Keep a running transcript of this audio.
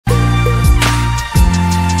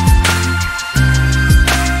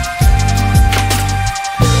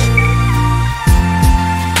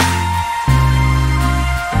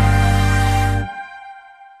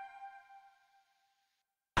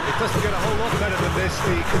better than this.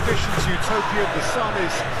 The conditions utopian, the sun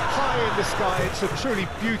is high in the sky, it's a truly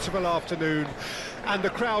beautiful afternoon, and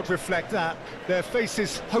the crowd reflect that. Their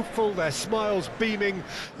faces hopeful, their smiles beaming,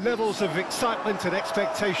 levels of excitement and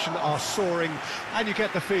expectation are soaring, and you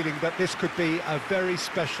get the feeling that this could be a very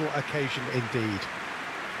special occasion indeed.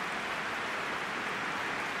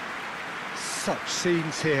 Such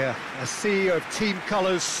scenes here, a sea of team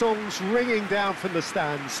colours, songs ringing down from the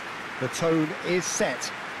stands. The tone is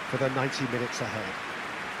set for the 90 minutes ahead.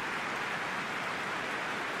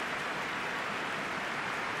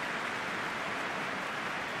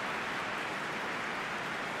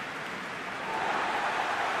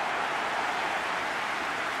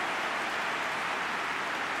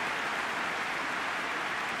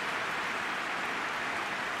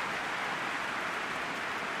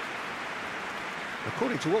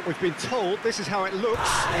 According to what we've been told, this is how it looks.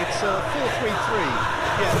 It's 4-3-3.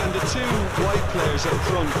 Yeah, and the two wide players up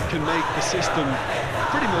front can make the system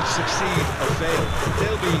pretty much succeed or fail.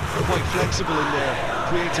 They'll be quite flexible in their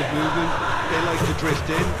creative movement. They like to drift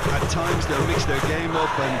in. At times they'll mix their game up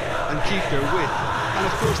and keep their width. And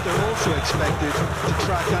of course they're also expected to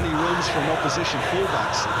track any runs from opposition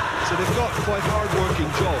fullbacks. So they've got quite hard-working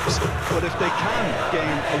jobs, but if they can gain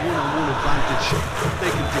a one-on-one advantage, they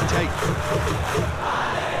can dictate.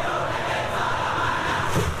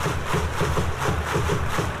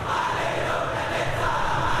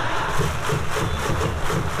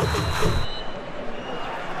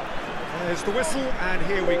 There's the whistle, and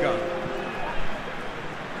here we go.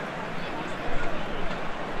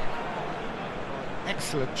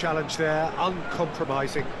 Excellent challenge there,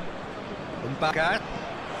 uncompromising. And back out.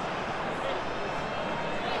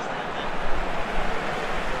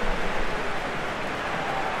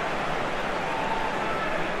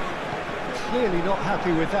 Clearly not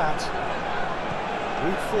happy with that.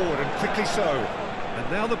 Move forward, and quickly so. And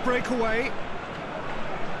now the breakaway.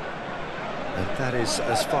 And that is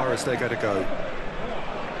as far as they're going to go. And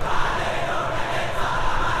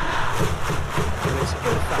it's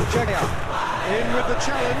in with the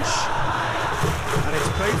challenge. And it's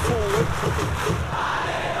played forward.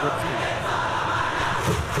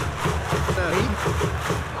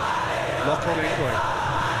 Lock on Ingwe.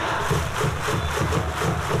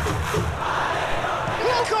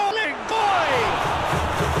 Lock on Ingwe!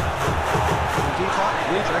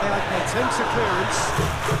 Attempts a clearance.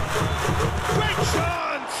 Great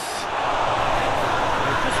chance!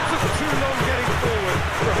 It just took too long getting forward.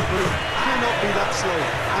 Cannot be that slow,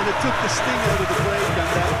 and it took the sting out of the break, and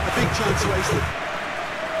a big chance wasted.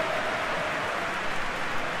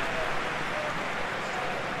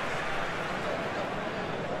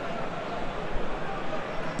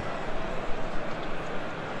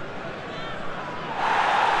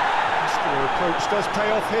 Muscular approach does pay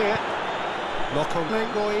off here. Lock on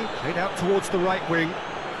Ingwe, played out towards the right wing.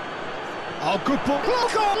 Oh, good ball.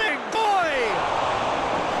 Lock on Ingwe!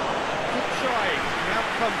 Good try. The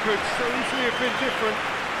outcome could so easily have been different.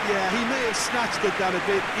 Yeah, he may have snatched at that a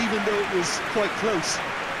bit, even though it was quite close.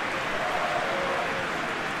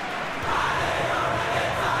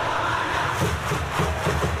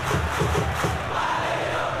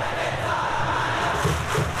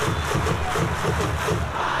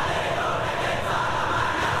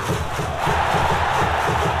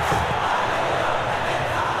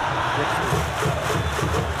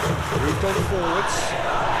 Moved on forwards.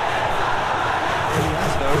 He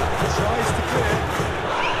has no. Tries to clear.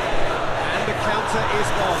 And the counter is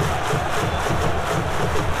on.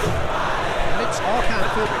 And it's Arcand.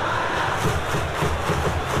 Good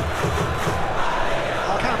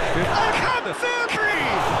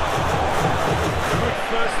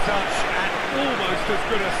first touch and almost as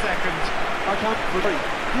good a second.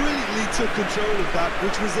 Brilliantly took control of that,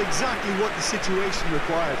 which was exactly what the situation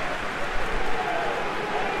required.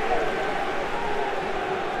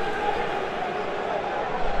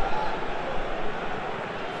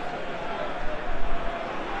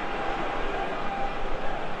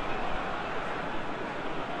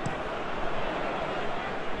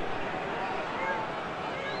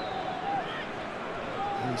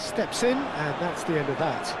 He steps in, and that's the end of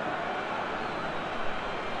that.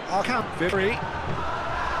 Arcand Vibri.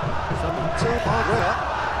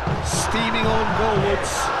 Steaming on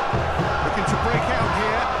goalwards. Looking to break out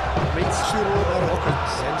here. Meets Shuro.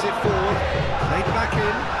 Sends it forward. Played back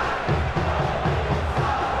in.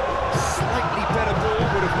 Slightly better ball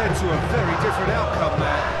would have led to a very different outcome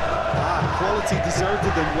there. Quality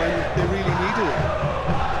deserted them when they really needed it.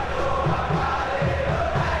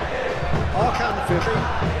 Arcand Vibri.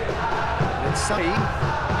 And Saeed.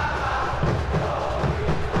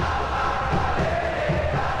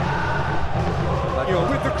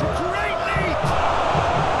 With the great lead,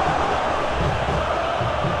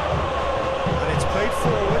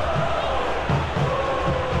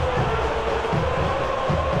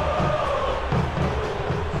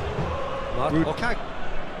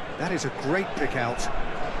 That is a great pick out.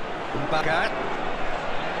 Back at.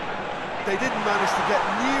 They didn't manage to get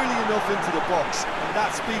nearly enough into the box, and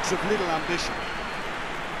that speaks of little ambition.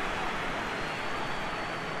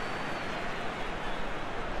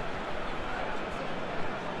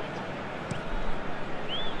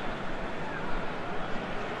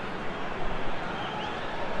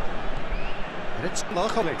 And it's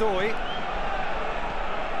Klik.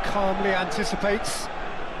 Calmly anticipates.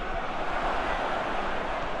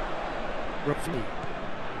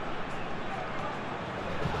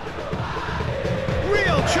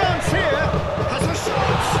 Real chance here, has a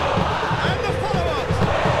shot, and the follow-up.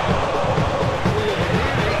 Really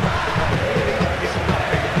is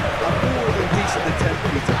nothing. A more than decent attempt,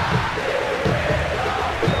 Peter.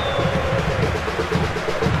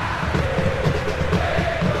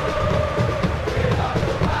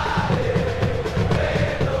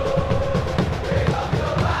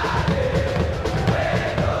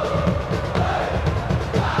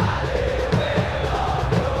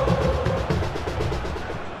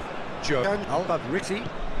 ALVAROHADE.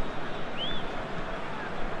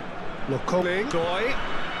 Looking. Doy.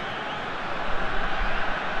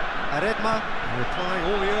 AREMA applying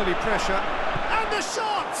all the early pressure. And the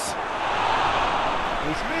shot!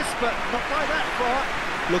 He's missed, but not by that far.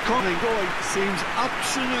 Doy seems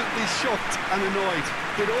absolutely shocked and annoyed.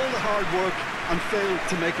 Did all the hard work and failed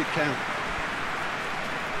to make it count.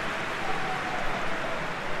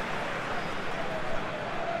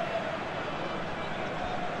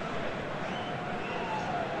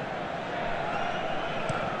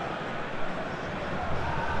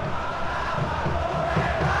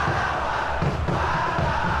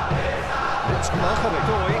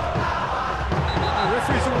 Doy. The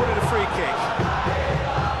referee's awarded a free kick.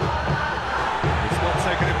 It's not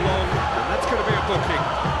taking him long, and that's going to be a booking.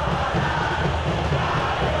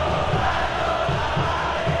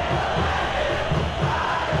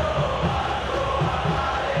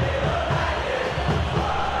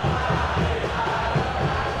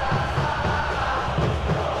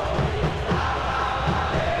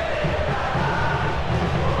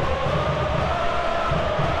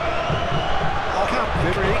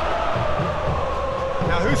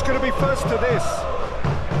 Now who's going to be first to this?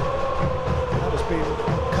 That has been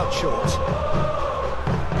cut short.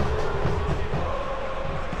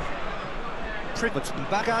 Privet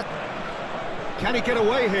back at. Can he get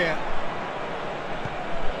away here?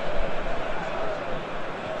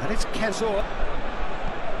 And it's Kezor.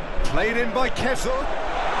 Played in by Kezor.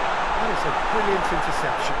 That is a brilliant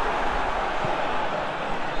interception.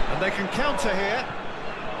 And they can counter here.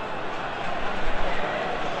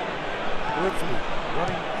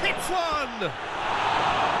 Running. Hits one!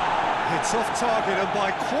 Hits off target and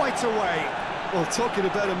by quite a way. Well, talking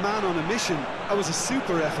about a man on a mission, that was a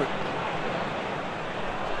super effort.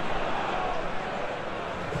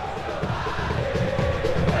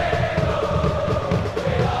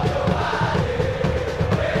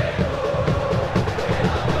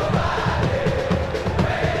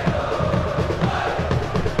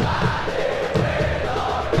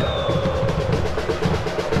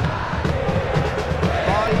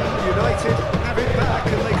 Have it back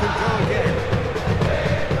and they can go again.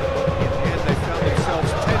 In the end they found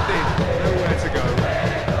themselves penned in, nowhere to go.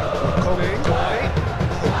 Coming,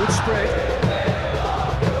 good spread.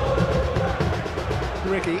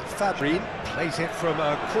 Ricky Fabry plays it from a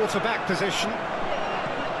quarterback position.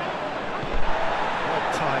 Well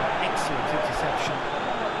time, excellent interception.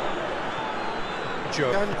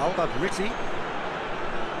 ALVAROHADE.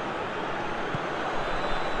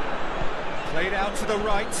 Played out to the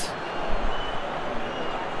right.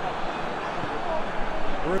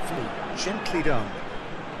 Gently done.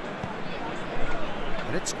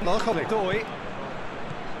 And it's Klik. Doy.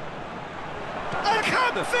 And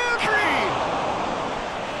Fabry!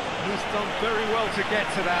 He's done very well to get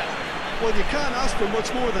to that. Well, you can't ask for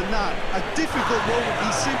much more than that. A difficult moment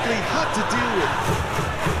he simply had to deal with.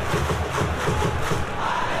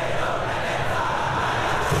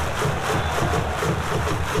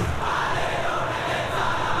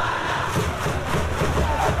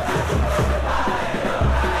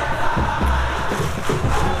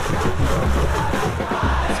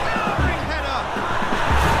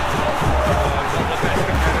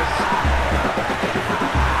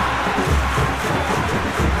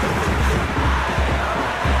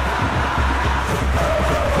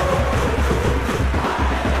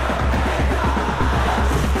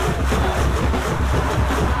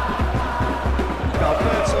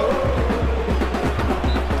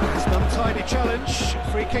 Challenge,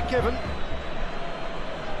 free kick given.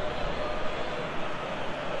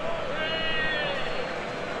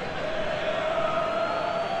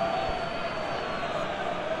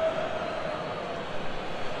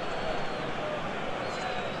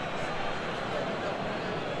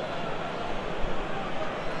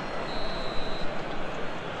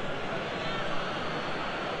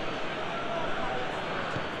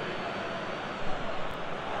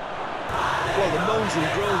 boos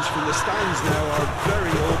and groans from the stands now are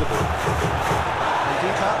very audible.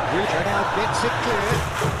 Now gets it clear.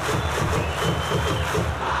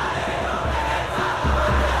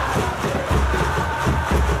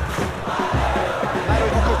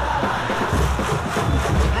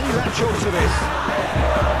 Can he latch on to this?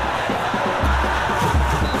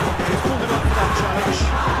 He's pulled him up for that challenge.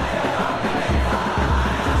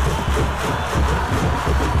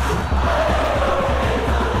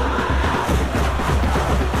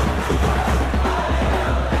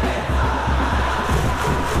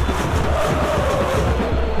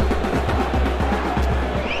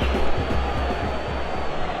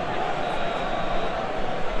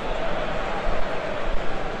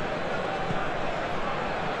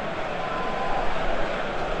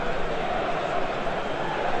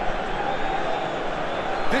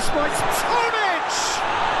 This might... Tomic!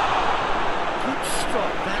 Good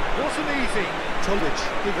stop, that wasn't easy. Tomic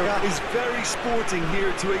is very sporting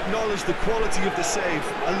here to acknowledge the quality of the save.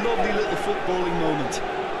 A lovely little footballing moment.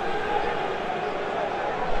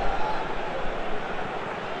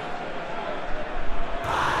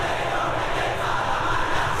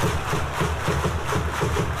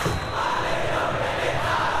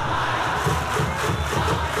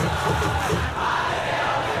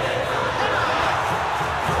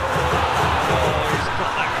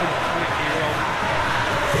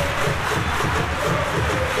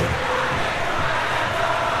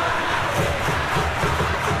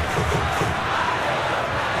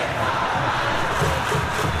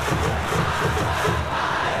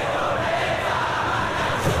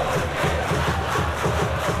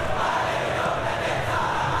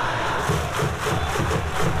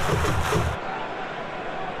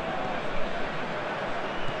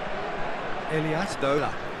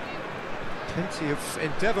 Dola. Plenty of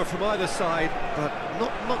endeavour from either side, but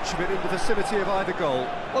not much of it in the vicinity of either goal.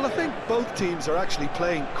 Well, I think both teams are actually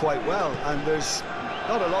playing quite well, and there's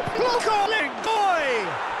not a lot... Calling!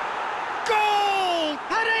 Goal!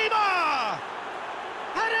 AREMA!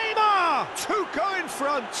 AREMA! Two go in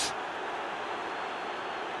front!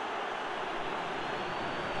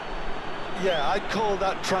 Yeah, I'd call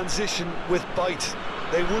that transition with bite.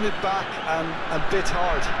 They won it back and bit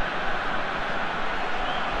hard.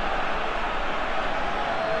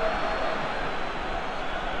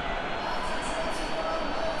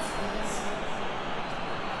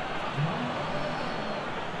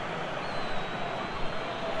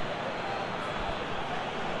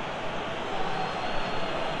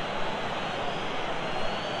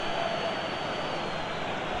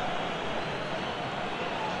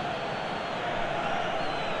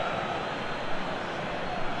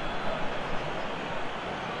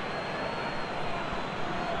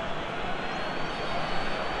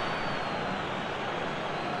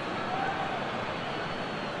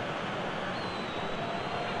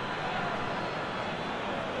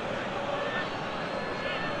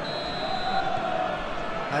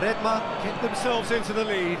 AREMA get themselves into the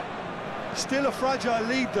lead. Still a fragile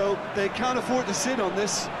lead, though. They can't afford to sit on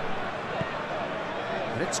this.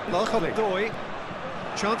 It's Klik.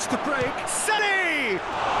 Chance to break. Sally!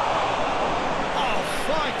 Oh,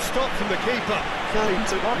 fine stop from the keeper.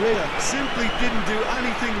 Simply didn't do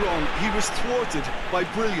anything wrong. He was thwarted by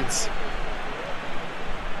brilliance.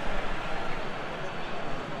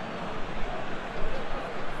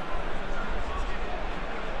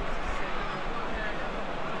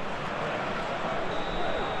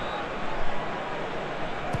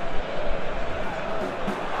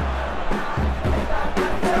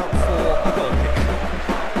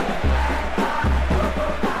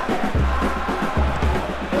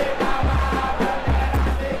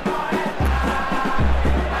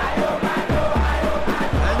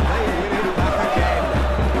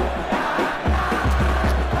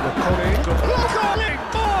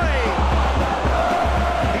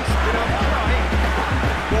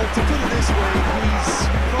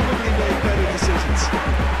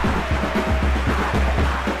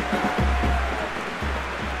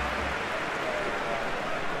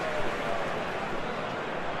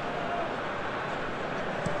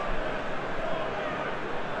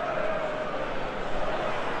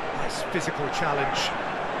 Physical challenge.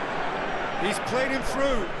 He's played him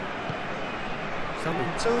through.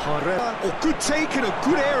 Oh, good take in a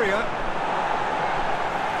good area.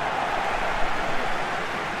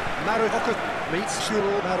 Maroka meets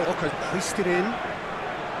Shuro. Maroka hoisted it in.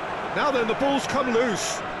 Now then, the ball's come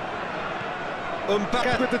loose.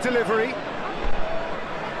 Back with the delivery.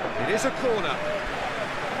 It is a corner.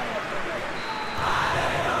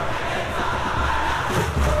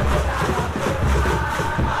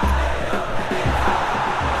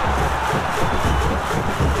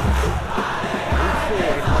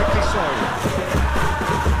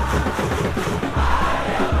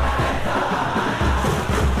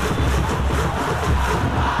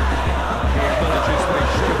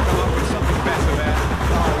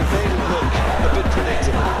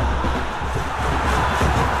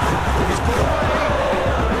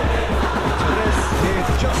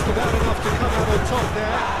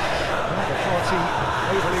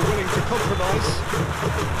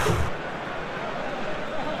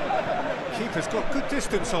 keeper's got good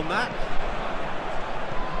distance on that.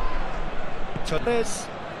 PES.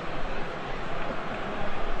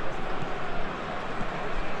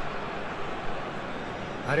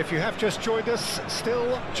 And if you have just joined us,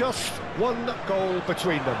 still just one goal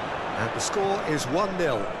between them. And the score is 1-0.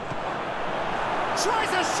 Tries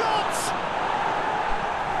a shot!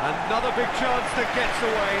 Another big chance that gets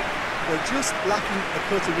away. They're just lacking a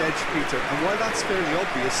cutting edge, Peter, and while that's fairly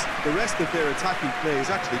obvious, the rest of their attacking play is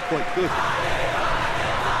actually quite good.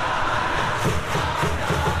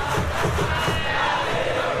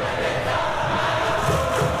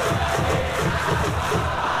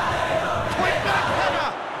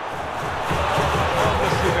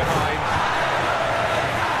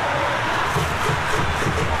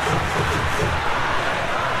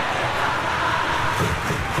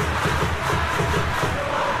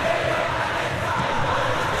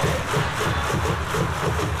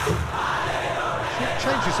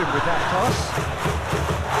 Changes him with that pass.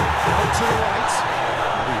 Out to the right.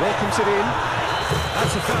 He welcomes it in.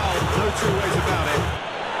 That's a foul, no two ways about it.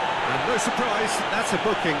 And no surprise, that's a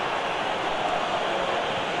booking.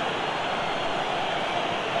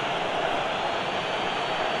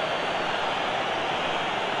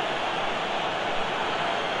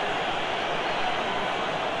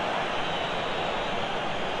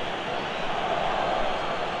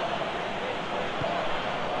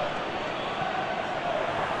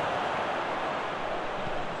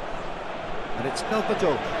 And it's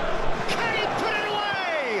Salvador. Can he put it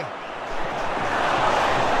away?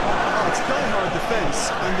 Oh, it's die-hard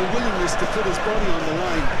defence, and the willingness to put his body on the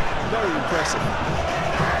line. Very impressive.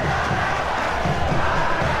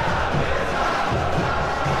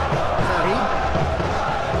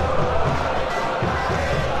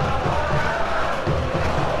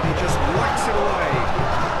 He just whacks it away.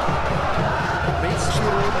 Meets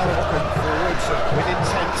forward with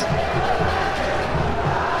intent.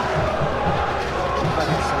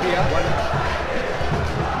 Here, one.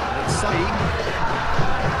 It's Sunny.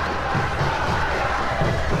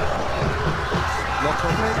 Lock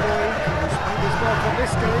on Glenboy, who's made his mark on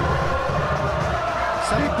this game.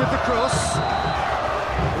 Sunny with the cross.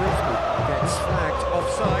 Gets flagged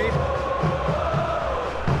offside.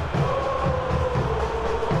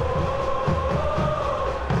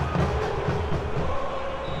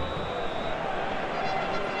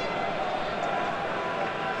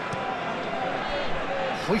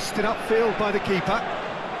 Hoisted upfield by the keeper.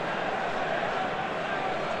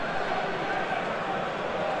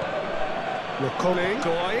 Recalling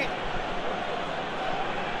Goy.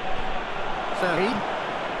 Sally.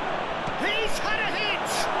 He's had a hit!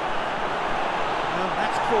 Well,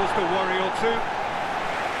 that's caused a worry or two.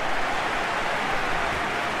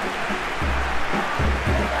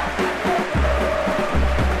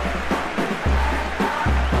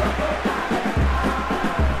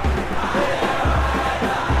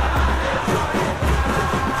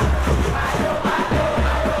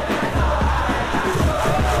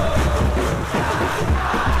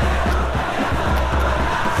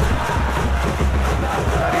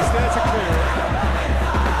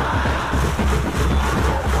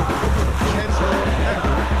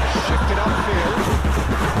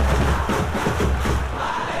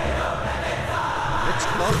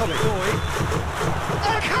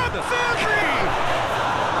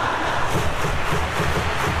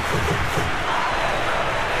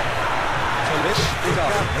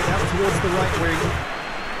 Out towards the right wing.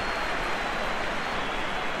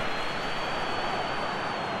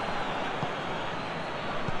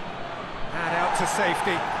 And out to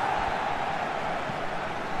safety.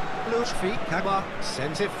 Loose feet, Kagma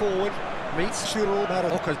sends it forward. Meets Shiro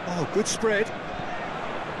Maroka. Oh, good spread.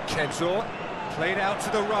 Kenzo played out to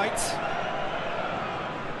the right.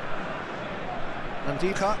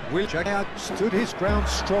 Andika will Jagad stood his ground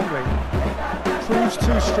strongly. Proves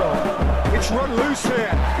too strong. It's run loose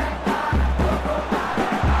here.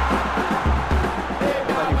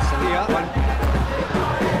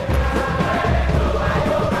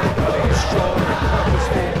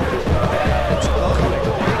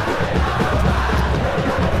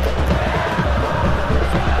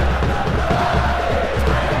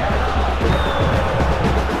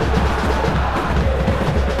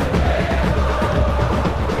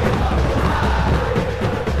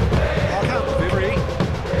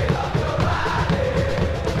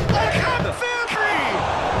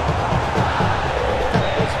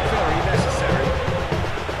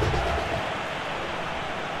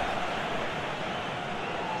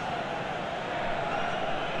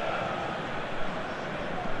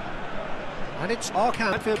 And it's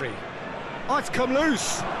Arkan Fibri. Oh, it's come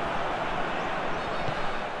loose.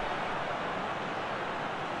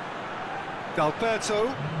 Alberto.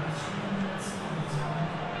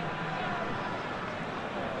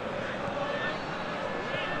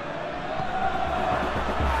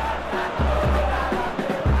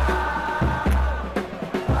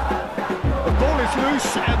 The ball is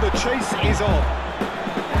loose and the chase is on.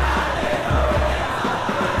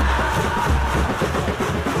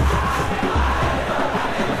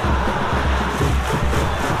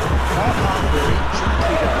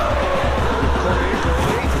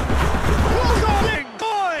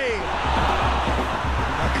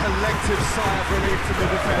 Collective sigh of relief from the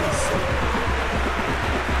defence.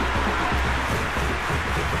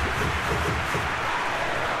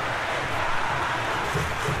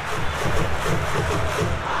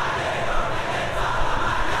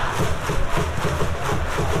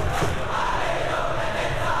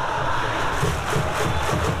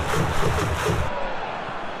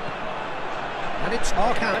 And it's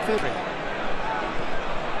our count filtering.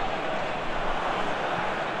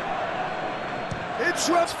 It's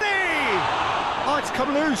Rusty! Oh, it's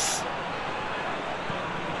come loose.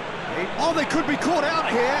 Oh, they could be caught out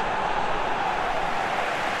here.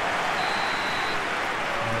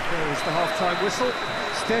 There is the half-time whistle.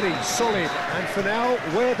 Steady, solid, and for now,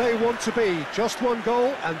 where they want to be. Just one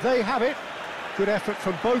goal, and they have it. Good effort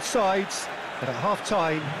from both sides, but at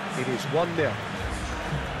half-time, it is 1-0.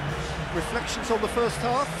 Reflections on the first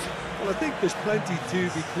half? Well, I think there's plenty to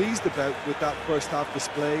be pleased about with that first half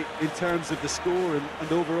display in terms of the score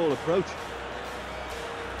and overall approach.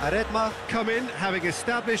 AREMA come in, having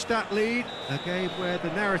established that lead. A game where the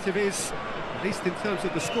narrative is, at least in terms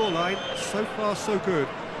of the scoreline, so far so good.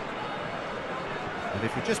 And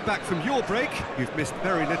if you're just back from your break, you've missed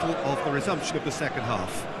very little of the resumption of the second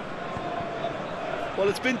half. Well,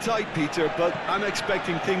 it's been tight, Peter, but I'm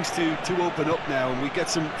expecting things to open up now and we get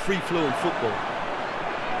some free-flowing football.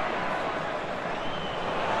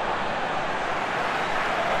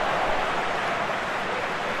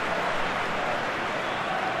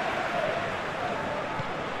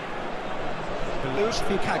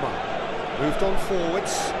 Moved on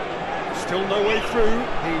forwards, still no way through.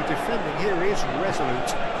 The defending here is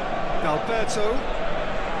resolute. Alberto.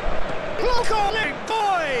 Calling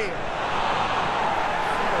boy!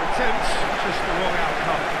 Attempt, just the wrong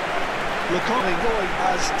outcome. Boy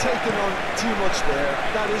has taken on too much there.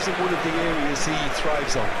 That isn't one of the areas he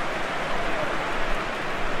thrives on.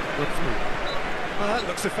 That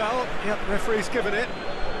looks a foul. Yep, referee's given it.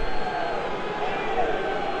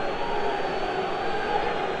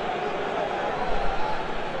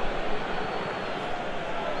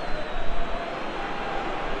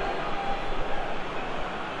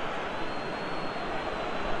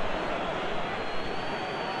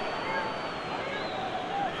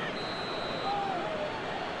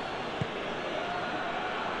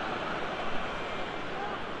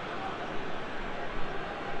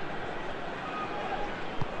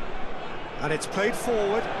 And it's played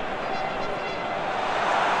forward.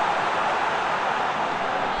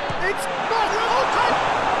 It's not open!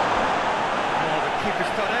 Oh, the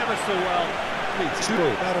keeper's done ever so well.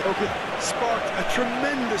 Sparked a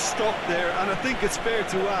tremendous stop there, and I think it's fair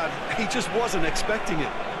to add, he just wasn't expecting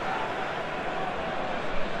it.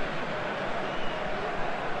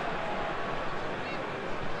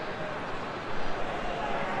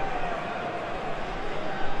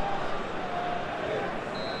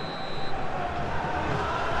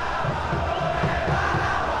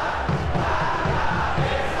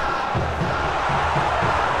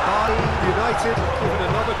 Given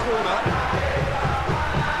another corner.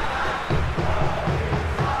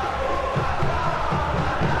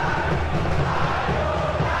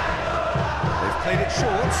 They've played it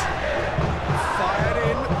short. Fired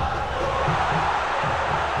in.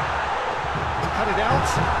 Cut it out.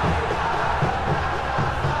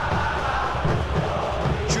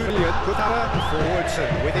 Julian Kutara forwards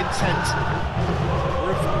and with intent.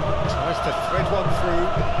 Tries to thread one through.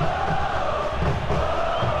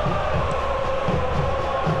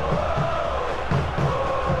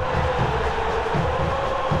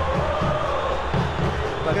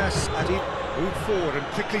 Adi moved forward and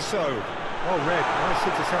quickly so. Oh, Red, nice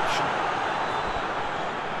interception.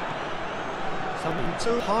 Something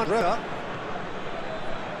too hard.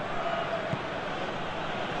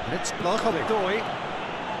 And it's Doi.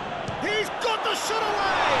 He's got the shot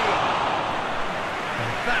away!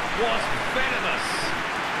 That was venomous.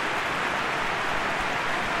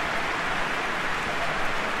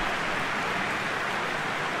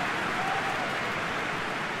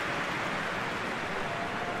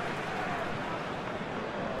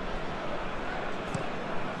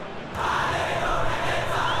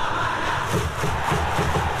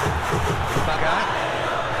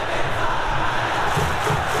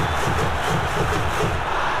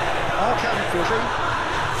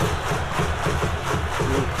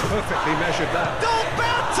 He measured that.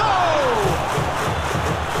 Alberto!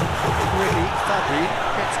 Really, Fabri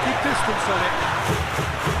gets good distance on it.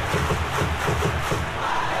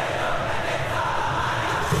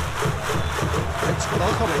 It's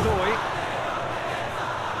Malcolm.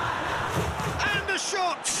 And the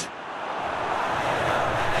shot!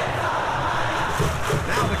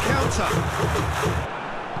 Now the counter.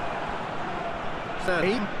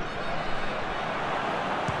 Sani.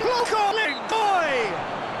 Calling boy!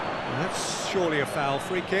 That's surely a foul.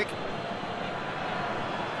 Free kick.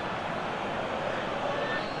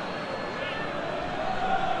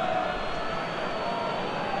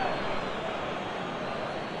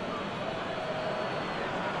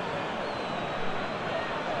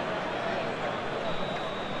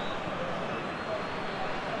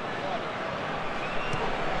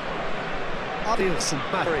 Adios and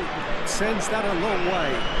Battery sends that a long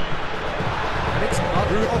way. And it's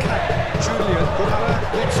okay. Julian Brauer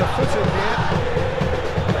gets a foot in here.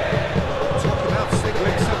 Talk about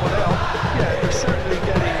singling someone out. Yeah, they're certainly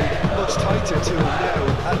getting much tighter to him now.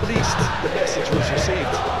 At least the message was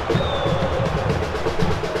received.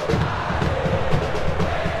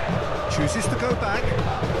 Chooses to go back.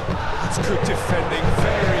 That's good defending,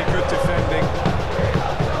 very good defending.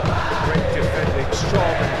 Great defending,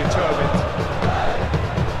 strong and determined.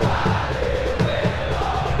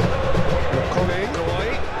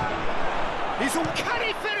 He's on. Can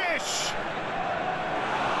he finish?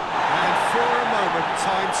 And for a moment,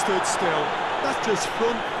 time stood still. That's just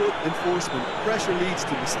front foot enforcement. Pressure leads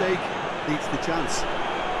to mistake, leads to chance.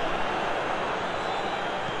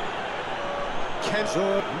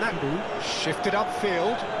 Kenzo Nandu shifted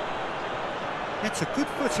upfield. Gets a good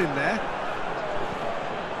foot in there.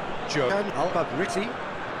 Johan Albabriti.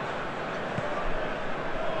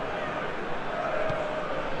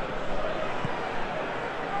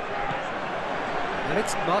 And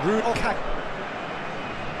it's okay.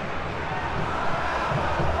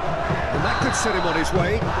 And that could set him on his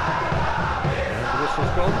way. And the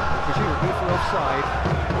whistle's gone, presumably for offside.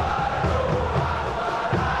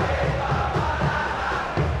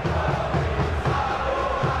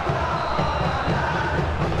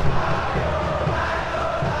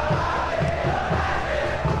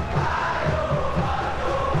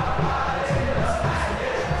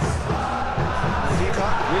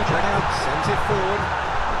 Sends it forward.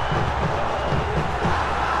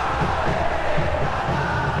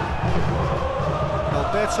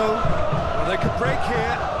 Alberto, well, they could break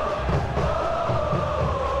here.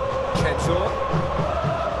 Kenzo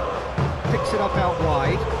picks it up out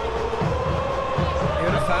wide.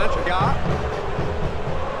 Irfan, yeah.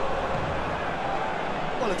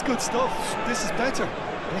 Well, it's good stuff. This is better.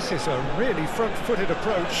 This is a really front-footed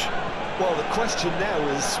approach. Well, the question now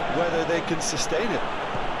is whether they can sustain it.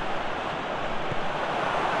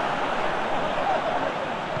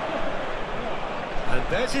 And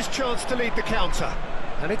there's his chance to lead the counter.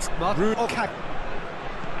 And it's Martin. Okay.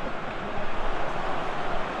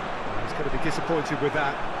 He's going to be disappointed with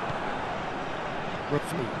that.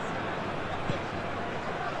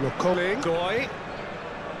 Lokongoy.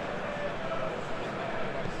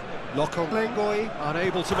 Lokongoy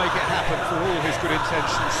unable to make it happen for all his good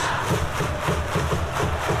intentions.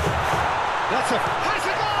 That's a... Has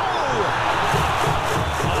a goal!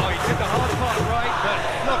 Oh, he did the hard part right, but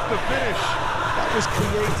not the finish. That was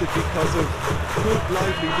created because of good,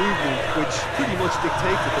 lively movement, which pretty much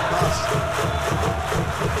dictated the pass.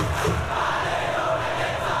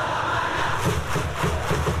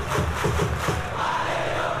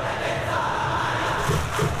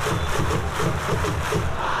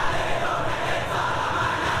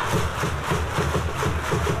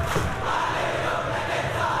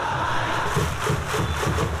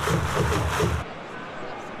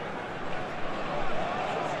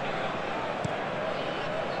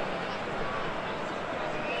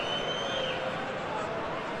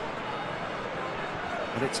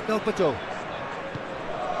 And it's Alberto.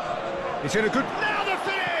 He's in a good... Now the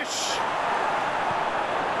finish!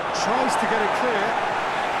 Tries to get it clear.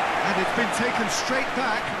 And it's been taken straight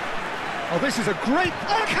back. Oh, this is a great...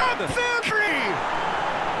 Oh, victory!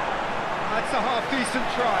 That's a half-decent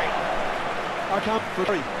try. I can't...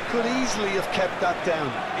 Could easily have kept that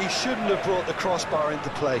down. He shouldn't have brought the crossbar into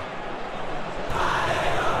play.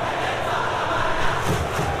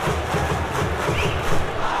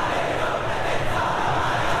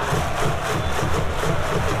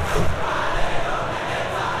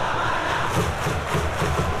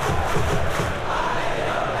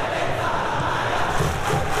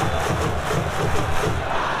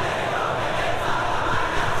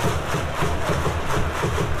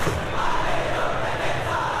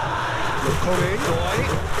 Coming,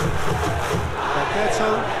 boy.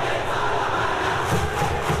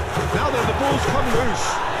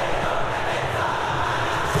 continues.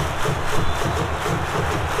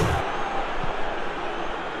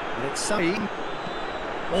 Let's see.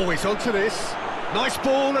 Always onto this. Nice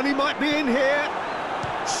ball, and he might be in here.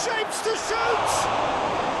 Shapes to shoot!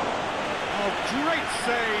 Oh, great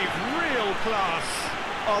save, real class.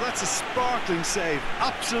 Oh, that's a sparkling save,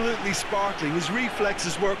 absolutely sparkling. His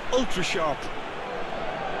reflexes work ultra sharp.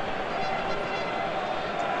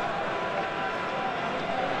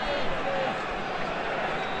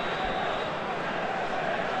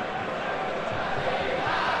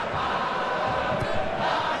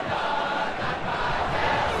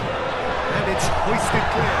 And it's hoisted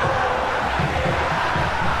clear.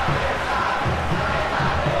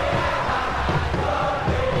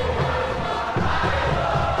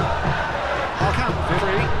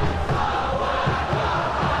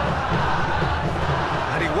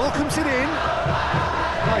 And he welcomes it in.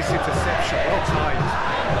 Nice interception, well timed.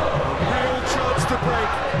 A real chance to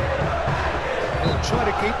break. He'll try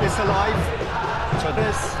to keep this alive. So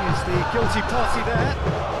this is the guilty party there.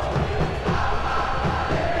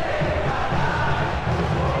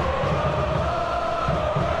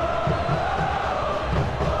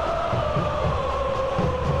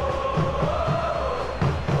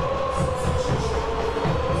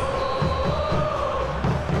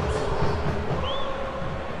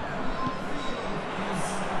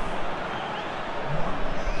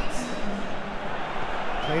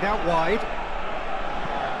 Played out wide.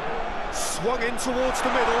 Swung in towards the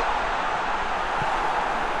middle.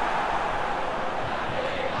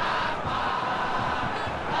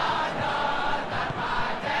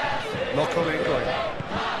 Knock on England.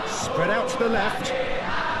 Spread out to the left.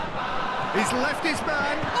 He's left his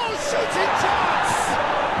man. Oh, shooting chance!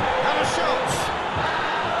 And a shot.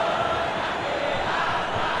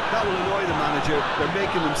 That will annoy the manager. They're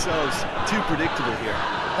making themselves too predictable here.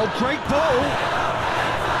 Oh, great ball!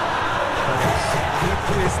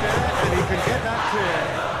 He is there, and he can get that clear.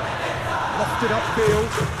 Lofted upfield.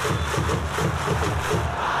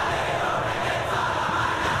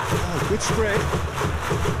 Oh, good spread.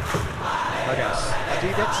 And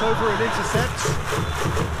he gets over and intercepts.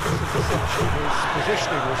 His interception, his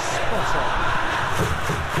positioning was spot on.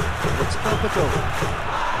 It's Palpable.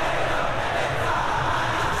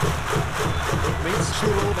 Meets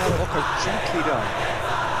Cyril Malocco, gently done.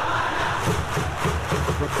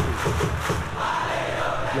 Lokoning.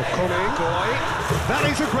 That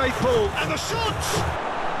is a great ball, and the shot!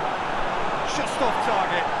 Just off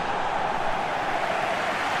target.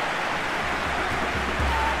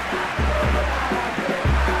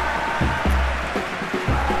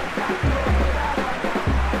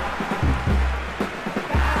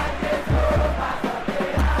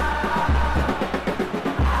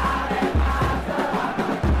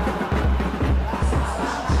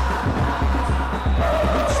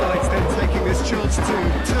 Chance to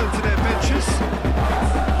turn to their benches.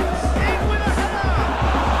 In with a header!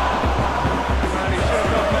 And he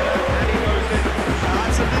turned up better, and he goes in.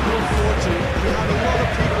 That's a little unfortunate. We had a lot of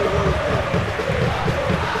people worried there.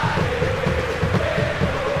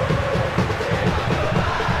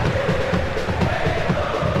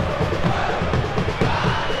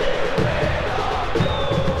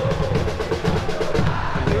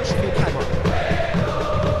 And Lewis for the camera.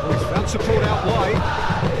 He's found support out wide.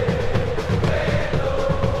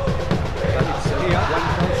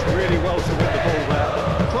 Really well to win the ball there.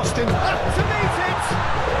 Crossed in, up to meet it!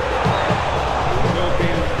 Will be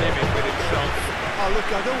living with himself. Oh, look,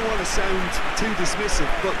 I don't want to sound too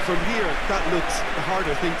dismissive, but from here, that looks the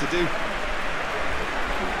harder thing to do.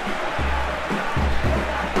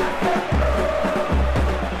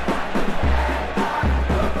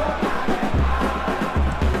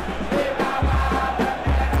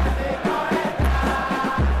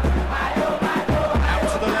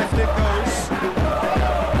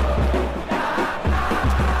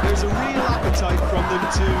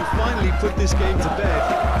 To finally put this game to bed,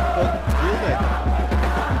 but will they?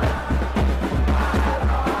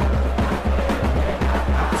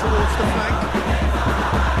 Out towards the flank.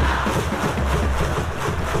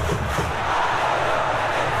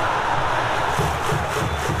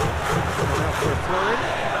 Out for a throw-in.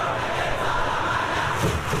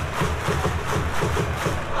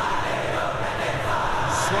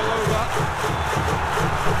 Slow over.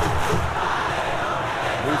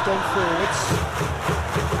 Moved on forwards.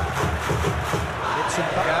 It's a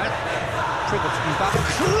back. Privilege back.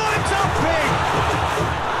 Climbs up big!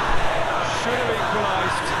 Should have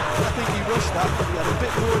equalised. I think he rushed that. He had a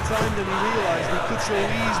bit more time than he realised. He could so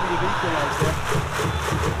easily have equalised there.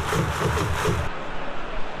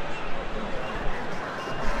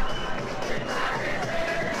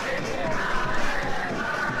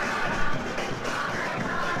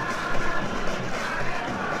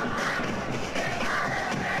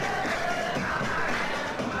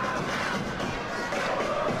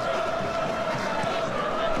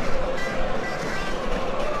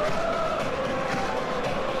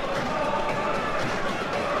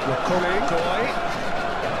 Toy.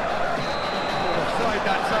 Offside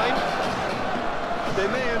that time. They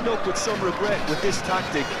may end up with some regret with this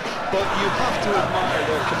tactic, but you have to admire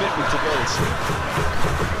their commitment to goals.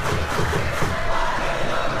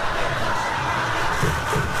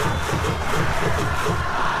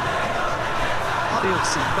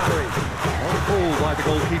 Barry. On ball by the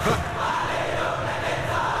goalkeeper.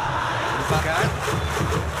 Back out.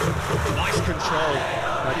 Nice control.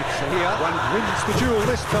 Here, one wins the duel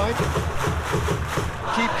this time.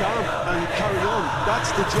 Keep calm and carry on.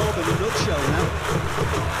 That's the job in a nutshell now.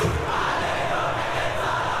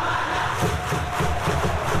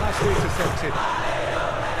 Nicely intercepted.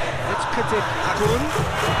 It's Klik.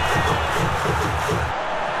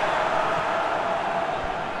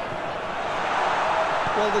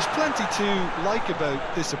 Well, there's plenty to like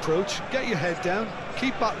about this approach. Get your head down,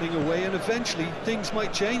 keep battling away, and eventually things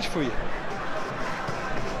might change for you.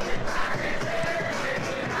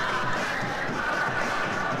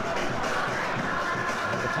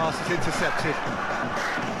 The pass is intercepted.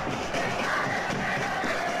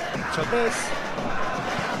 Chavez.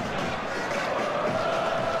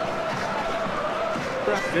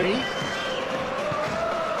 Bradley.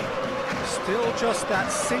 Still just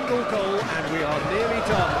that single goal, and we are nearly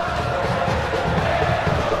done.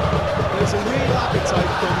 There's a real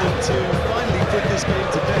appetite from them to finally put this game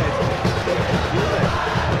to bed. Will they?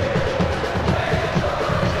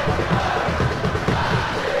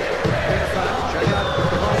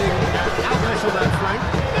 Providing outlet on that flank.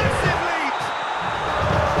 Massive lead!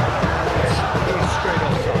 He's straight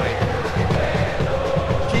offside.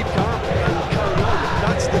 Keep calm and carry on.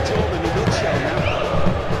 That's the job in a nutshell now.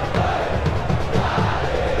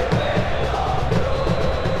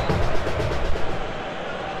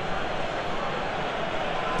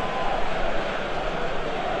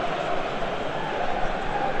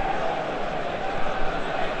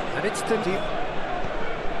 And it's Tindy.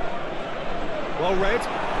 Well read.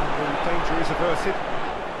 And danger is averted.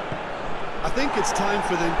 I think it's time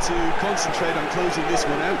for them to concentrate on closing this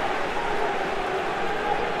one out.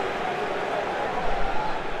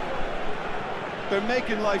 They're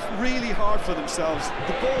making life really hard for themselves.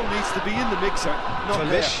 The ball needs to be in the mixer, not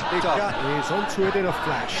there. Is onto it in a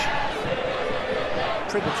flash.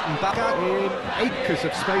 Triggleton back out in acres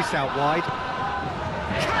of space out wide.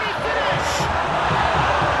 Can he finish?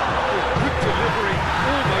 Good delivery,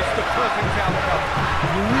 almost the perfect outcome.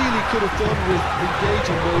 You really could have done with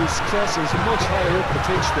engaging those crosses much higher up the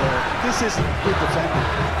pitch there. This isn't good defending.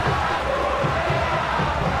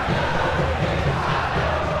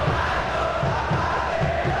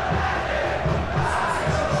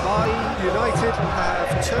 United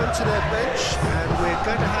have turned to their bench, and we're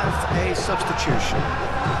going to have a substitution.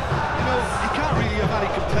 You know, you can't really have any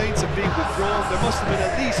complaints of being withdrawn. There must have been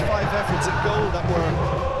at least 5 efforts at goal that were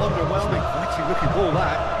underwhelming. Mighty looking ball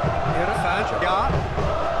that.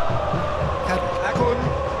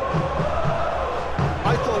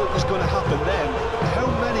 I thought it was going to happen then. How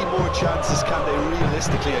many more chances can they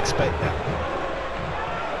realistically expect now?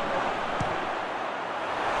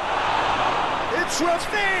 It's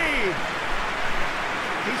Rusty!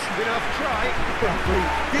 Decent enough try. Bradley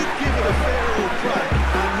did give it a fair old crack,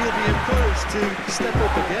 and he'll be encouraged to step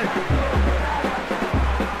up again.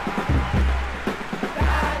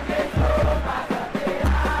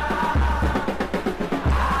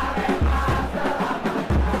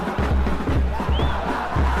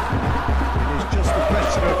 It is just a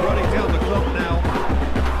question of running down the clock now.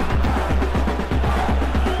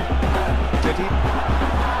 Teddy.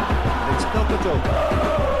 It's not the dog.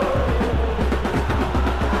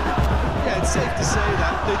 It's safe to say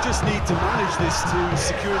that they just need to manage this to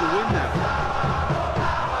secure the win now.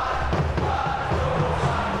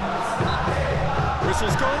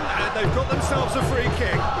 Whistle's gone, and they've got themselves a free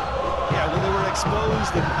kick. Yeah, well, they were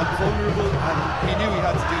exposed and vulnerable, and he knew he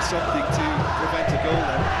had to do something to prevent a goal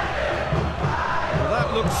then. Well, that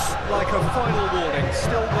looks like a final warning,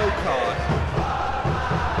 still no card.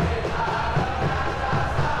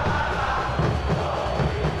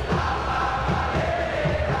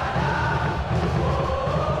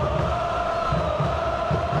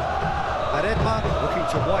 AREMA looking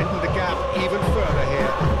to widen the gap even further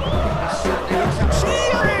here. This certainly looks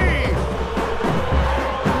absolutely.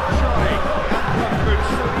 Charlie, that could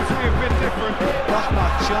so easily have been different.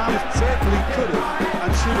 Rahmat Jan certainly could have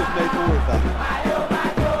and should have made more of that.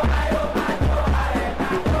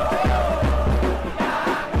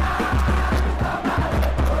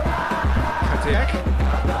 Klik,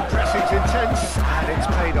 pressing's intense and it's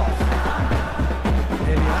paid off.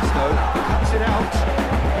 Eliasno cuts it out.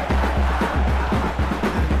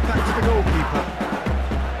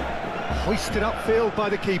 Hoisted upfield by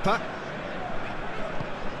the keeper.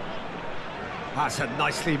 That's a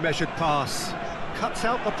nicely measured pass. Cuts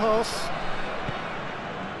out the pass.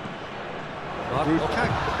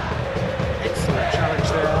 Excellent challenge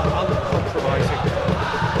there, uncompromising.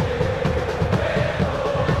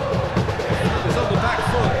 He's on the back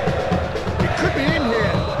foot. He could be in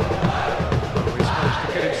here. He's managed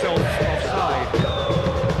to get himself offside.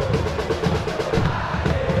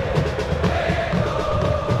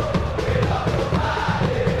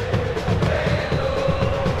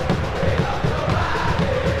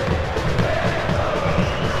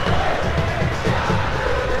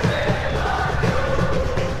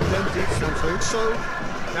 So,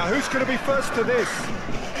 now who's going to be first to this?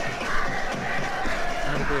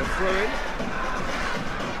 That'll be a throw-in.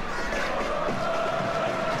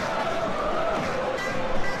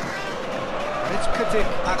 It's Klik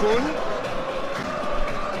Akun.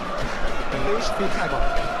 Here's Fukama.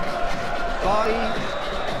 BALI.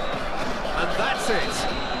 And that's it.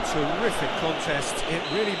 Terrific contest. It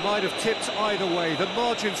really might have tipped either way. The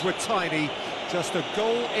margins were tiny, just a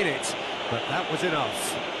goal in it, but that was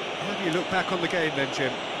enough. How do you look back on the game then,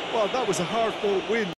 Jim? Well, that was a hard-fought win.